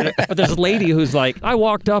want to have dinner. But there's a lady who's like, I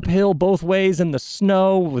walked uphill both ways in the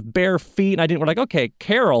snow with bare feet, and we're like, okay,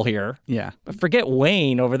 Carol here. Yeah. But forget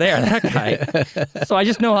Wayne over there, that guy. So I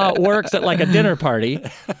just know how it works at like a dinner party.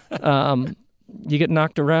 You get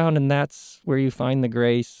knocked around, and that's where you find the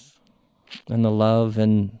grace and the love,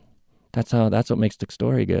 and that's what makes the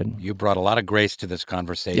story good. You brought a lot of grace to this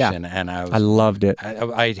conversation, and I loved it.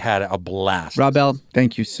 I had a blast. Rob Bell,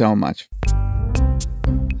 thank you so much.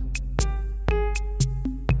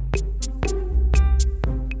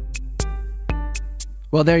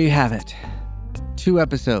 Well, there you have it. 2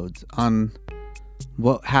 episodes on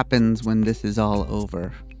what happens when this is all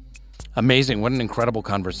over. Amazing. What an incredible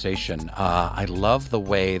conversation. I love the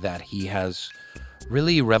way that he has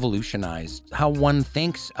really revolutionized how one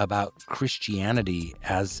thinks about Christianity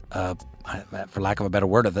as a, for lack of a better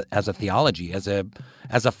word, as a theology, as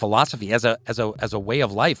a philosophy, as a way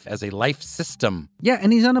of life, as a life system. Yeah,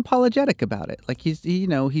 and he's unapologetic about it. Like he's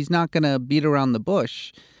not going to beat around the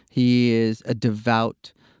bush. He is a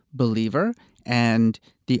devout believer, and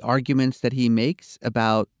the arguments that he makes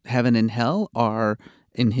about heaven and hell are,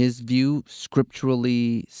 in his view,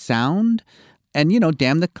 scripturally sound. And,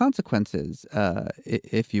 damn the consequences,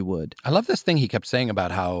 if you would. I love this thing he kept saying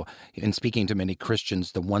about how, in speaking to many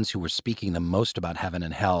Christians, the ones who were speaking the most about heaven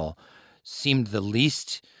and hell seemed the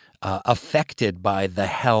least affected by the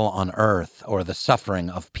hell on earth or the suffering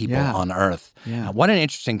of people on earth. Yeah. What an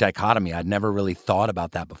interesting dichotomy. I'd never really thought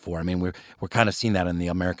about that before. I mean, we're kind of seeing that in the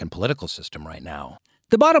American political system right now.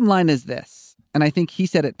 The bottom line is this, and I think he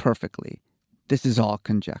said it perfectly. This is all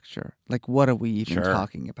conjecture. Like, what are we even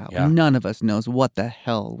talking about? Yeah. None of us knows what the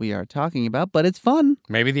hell we are talking about, but it's fun.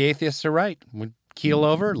 Maybe the atheists are right. We keel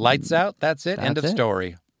over, lights out, that's it, end of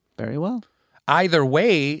story. Very well. Either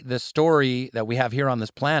way, the story that we have here on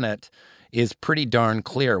this planet is pretty darn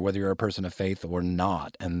clear, whether you're a person of faith or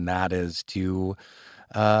not, and that is to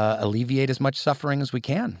alleviate as much suffering as we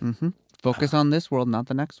can. Mm-hmm. Focus on this world, not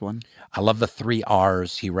the next one. I love the 3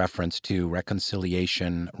 R's he referenced to: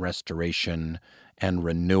 reconciliation, restoration, and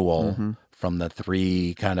renewal, from the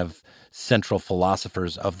 3 kind of central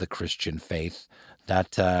philosophers of the Christian faith.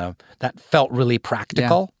 That felt really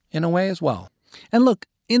practical in a way as well. And look,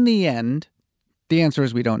 in the end, the answer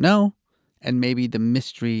is we don't know, and maybe the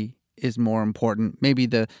mystery is more important. Maybe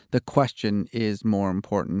the question is more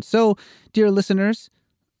important. So, dear listeners,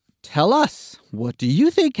 tell us, what do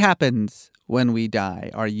you think happens when we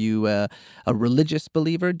die? Are you a religious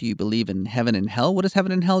believer? Do you believe in heaven and hell? What does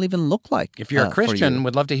heaven and hell even look like? If you're a Christian,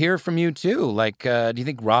 we'd love to hear from you too. Like, do you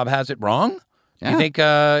think Rob has it wrong? Yeah. Do you think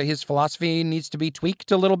his philosophy needs to be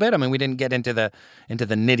tweaked a little bit? I mean, we didn't get into the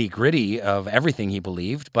nitty-gritty of everything he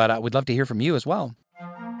believed, but we'd love to hear from you as well.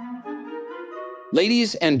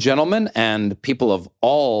 Ladies and gentlemen, and people of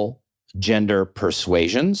all gender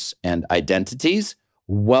persuasions and identities,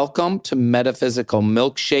 welcome to Metaphysical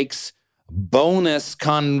Milkshake's bonus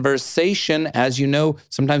conversation. As you know,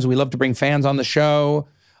 sometimes we love to bring fans on the show.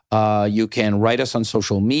 You can write us on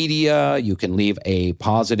social media. You can leave a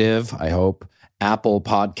positive, I hope, Apple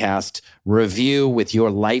Podcast review with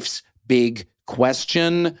your life's big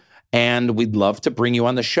question. And we'd love to bring you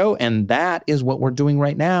on the show. And that is what we're doing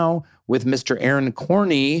right now with Mr. Aaron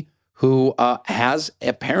Corney, who has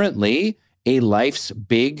apparently a life's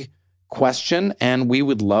big question. And we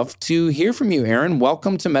would love to hear from you, Aaron.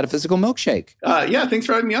 Welcome to Metaphysical Milkshake. Yeah, thanks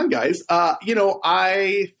for having me on, guys.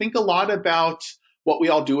 I think a lot about what we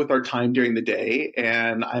all do with our time during the day.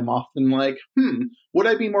 And I'm often like, would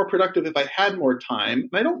I be more productive if I had more time?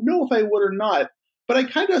 And I don't know if I would or not. But I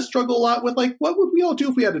kind of struggle a lot with like, what would we all do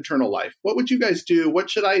if we had eternal life? What would you guys do? What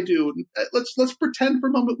should I do? Let's pretend for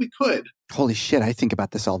a moment we could. Holy shit, I think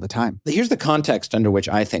about this all the time. Here's the context under which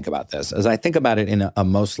I think about this, as I think about it in a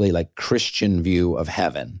mostly like Christian view of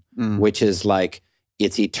heaven, which is like,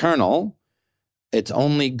 it's eternal, it's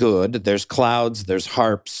only good, there's clouds, there's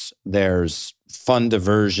harps, there's fun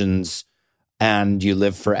diversions, and you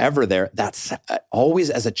live forever there. That's always,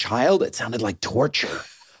 as a child, it sounded like torture.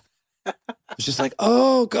 It's just like,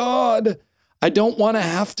 oh God, I don't want to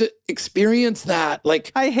have to experience that.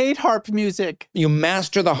 Like, I hate harp music. You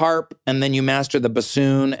master the harp, and then you master the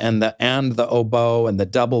bassoon and the oboe and the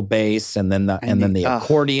double bass and then the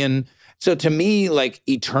accordion. So to me, like,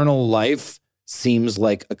 eternal life seems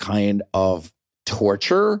like a kind of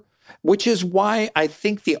torture, which is why I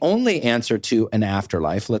think the only answer to an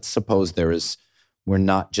afterlife, let's suppose we're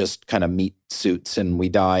not just kind of meat suits and we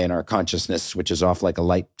die and our consciousness switches off like a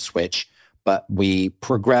light switch, but we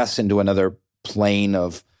progress into another plane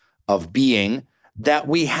of being, that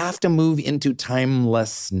we have to move into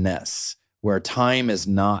timelessness, where time is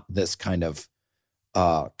not this kind of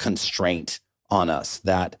constraint on us,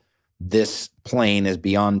 that this plane is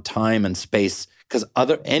beyond time and space. Because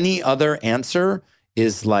any other answer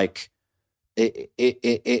is like,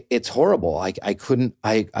 it's horrible. I couldn't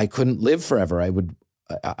live forever. I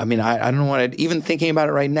don't know what even thinking about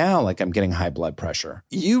it right now, like I'm getting high blood pressure.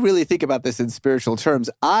 You really think about this in spiritual terms.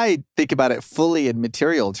 I think about it fully in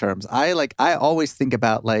material terms. I always think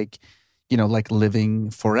about like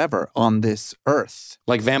living forever on this earth.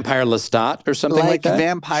 Like Vampire Lestat or something like that? Like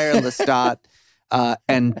Vampire Lestat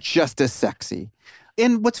and just as sexy.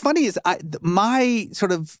 And what's funny is my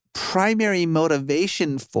sort of primary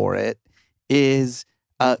motivation for it is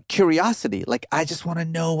curiosity. Like, I just want to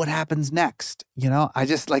know what happens next. I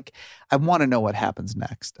want to know what happens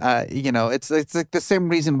next. It's like the same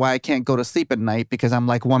reason why I can't go to sleep at night, because I'm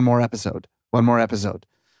like, one more episode. It's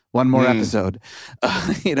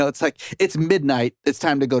like, it's midnight. It's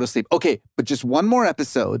time to go to sleep. Okay, but just one more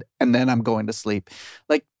episode and then I'm going to sleep.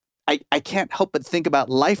 Like, I can't help but think about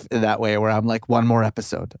life in that way, where I'm like, one more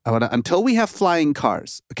episode. Until we have flying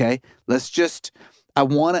cars, okay? I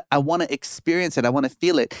want to experience it. I want to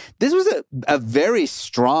feel it. This was a very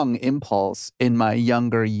strong impulse in my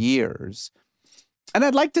younger years. And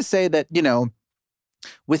I'd like to say that,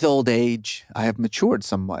 with old age, I have matured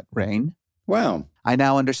somewhat, Rainn. Wow. I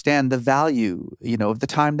now understand the value, of the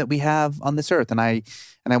time that we have on this earth. And I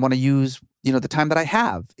want to use, the time that I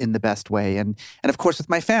have in the best way. And of course, with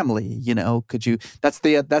my family, that's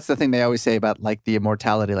the thing they always say about like the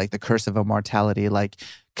immortality, like the curse of immortality. Like,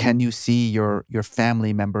 can you see your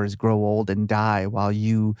family members grow old and die while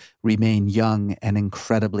you remain young and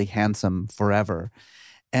incredibly handsome forever?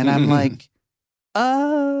 And I'm like,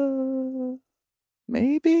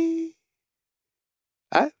 maybe.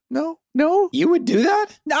 No. You would do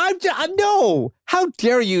that? No. How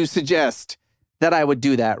dare you suggest that I would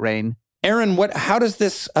do that, Rainn? Aaron, how does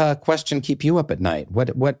this question keep you up at night?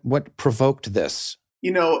 What provoked this?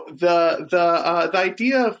 The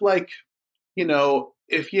idea of like,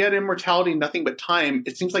 if you had immortality, nothing but time,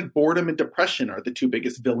 it seems like boredom and depression are the two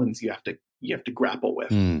biggest villains you have to grapple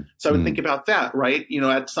with. So I would think about that, right?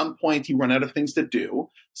 At some point you run out of things to do.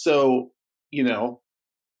 So, you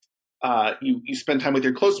spend time with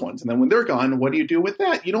your close ones. And then when they're gone, what do you do with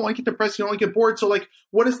that? You don't want to get depressed. You don't want to get bored. So like,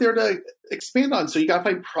 what is there to expand on? So you got to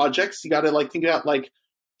find projects. You got to like think about like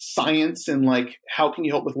science and like, how can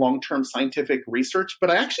you help with long-term scientific research? But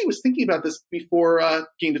I actually was thinking about this before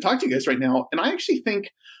getting to talk to you guys right now. And I actually think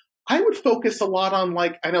I would focus a lot on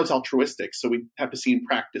like, I know it's altruistic, so we have to see in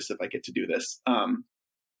practice if I get to do this.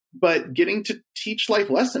 But getting to teach life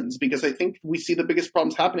lessons, because I think we see the biggest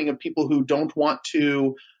problems happening of people who don't want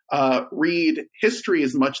to read history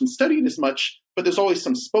as much and study it as much, but there's always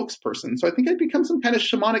some spokesperson. So I think I'd become some kind of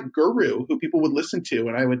shamanic guru who people would listen to,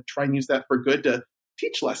 and I would try and use that for good to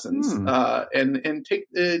teach lessons and take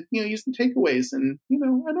use the takeaways. And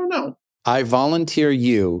I don't know. I volunteer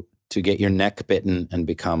you to get your neck bitten and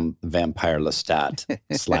become Vampire Lestat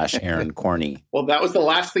 / Aaron Corney. Well, that was the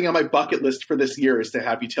last thing on my bucket list for this year, is to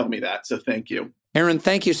have you tell me that. So thank you. Aaron,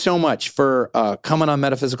 thank you so much for coming on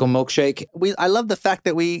Metaphysical Milkshake. I love the fact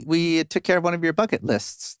that we took care of one of your bucket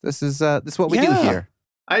lists. This is what we do here.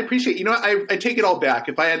 I appreciate it. I take it all back.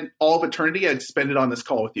 If I had all of eternity, I'd spend it on this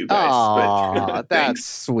call with you guys. Oh, that's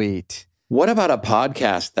sweet. What about a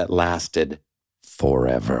podcast that lasted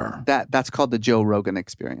forever? That's called the Joe Rogan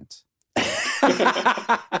Experience.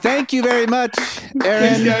 Thank you very much, Aaron.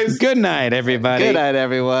 Thanks, guys. Good night, everybody. Good night,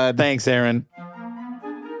 everyone. Thanks, Aaron.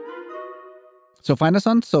 So find us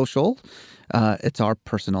on social. It's our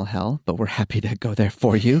personal hell, but we're happy to go there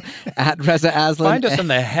for you. At Reza Aslan. Find us in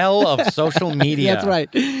the hell of social media. That's right.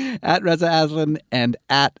 At Reza Aslan and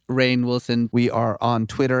at Rainn Wilson. We are on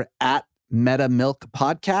Twitter at MetaMilk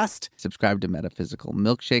Podcast. Subscribe to Metaphysical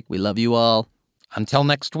Milkshake. We love you all. Until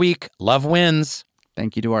next week, love wins.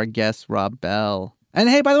 Thank you to our guest, Rob Bell. And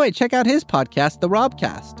hey, by the way, check out his podcast, The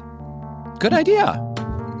Robcast. Good idea.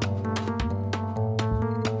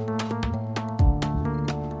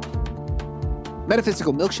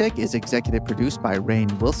 Metaphysical Milkshake is executive produced by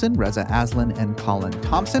Rainn Wilson, Reza Aslan, and Colin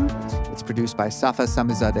Thompson. It's produced by Safa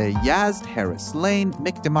Samizadeh Yazd, Harris Lane,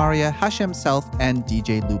 Mick DeMaria, Hashem Self, and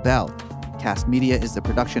DJ Lubell. Cast Media is the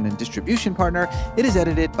production and distribution partner. It is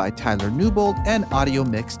edited by Tyler Newbold and audio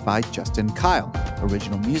mixed by Justin Kyle.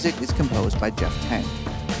 Original music is composed by Jeff Tang.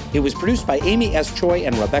 It was produced by Amy S. Choi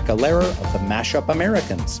and Rebecca Lehrer of the Mashup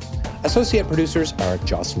Americans. Associate producers are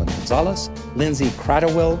Jocelyn Gonzalez, Lindsay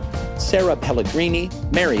Cradowell, Sarah Pellegrini,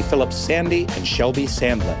 Mary Phillips Sandy, and Shelby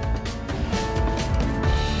Sandlin.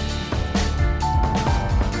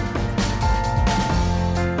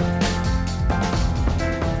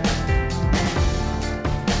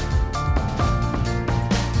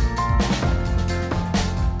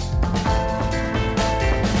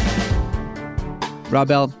 Rob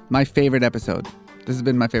Bell, my favorite episode. This has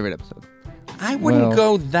been my favorite episode. I wouldn't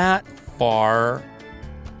go that far.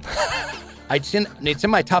 It's in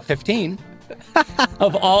my top 15.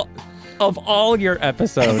 Of all your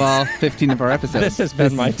episodes. Of all 15 of our episodes. This has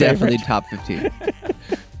been my definitely favorite. top 15.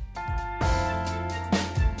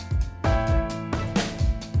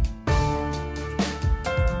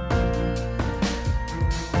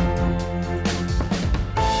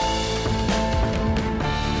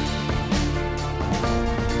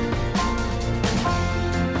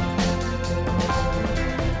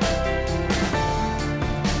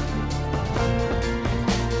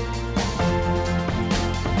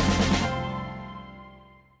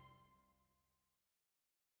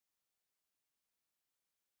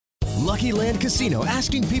 Lucky Land Casino,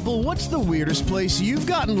 asking people, what's the weirdest place you've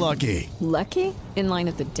gotten lucky? Lucky? In line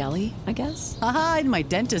at the deli, I guess? Aha, in my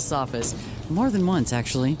dentist's office. More than once,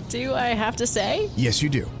 actually. Do I have to say? Yes, you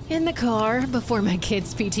do. In the car before my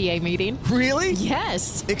kids' PTA meeting. Really?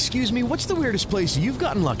 Yes. Excuse me, what's the weirdest place you've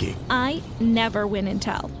gotten lucky? I never win and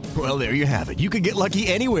tell. Well, there you have it. You can get lucky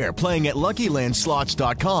anywhere, playing at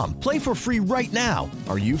LuckyLandSlots.com. Play for free right now.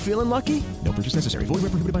 Are you feeling lucky? No purchase necessary. Void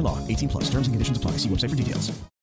where prohibited by law. 18+. Terms and conditions apply. See website for details.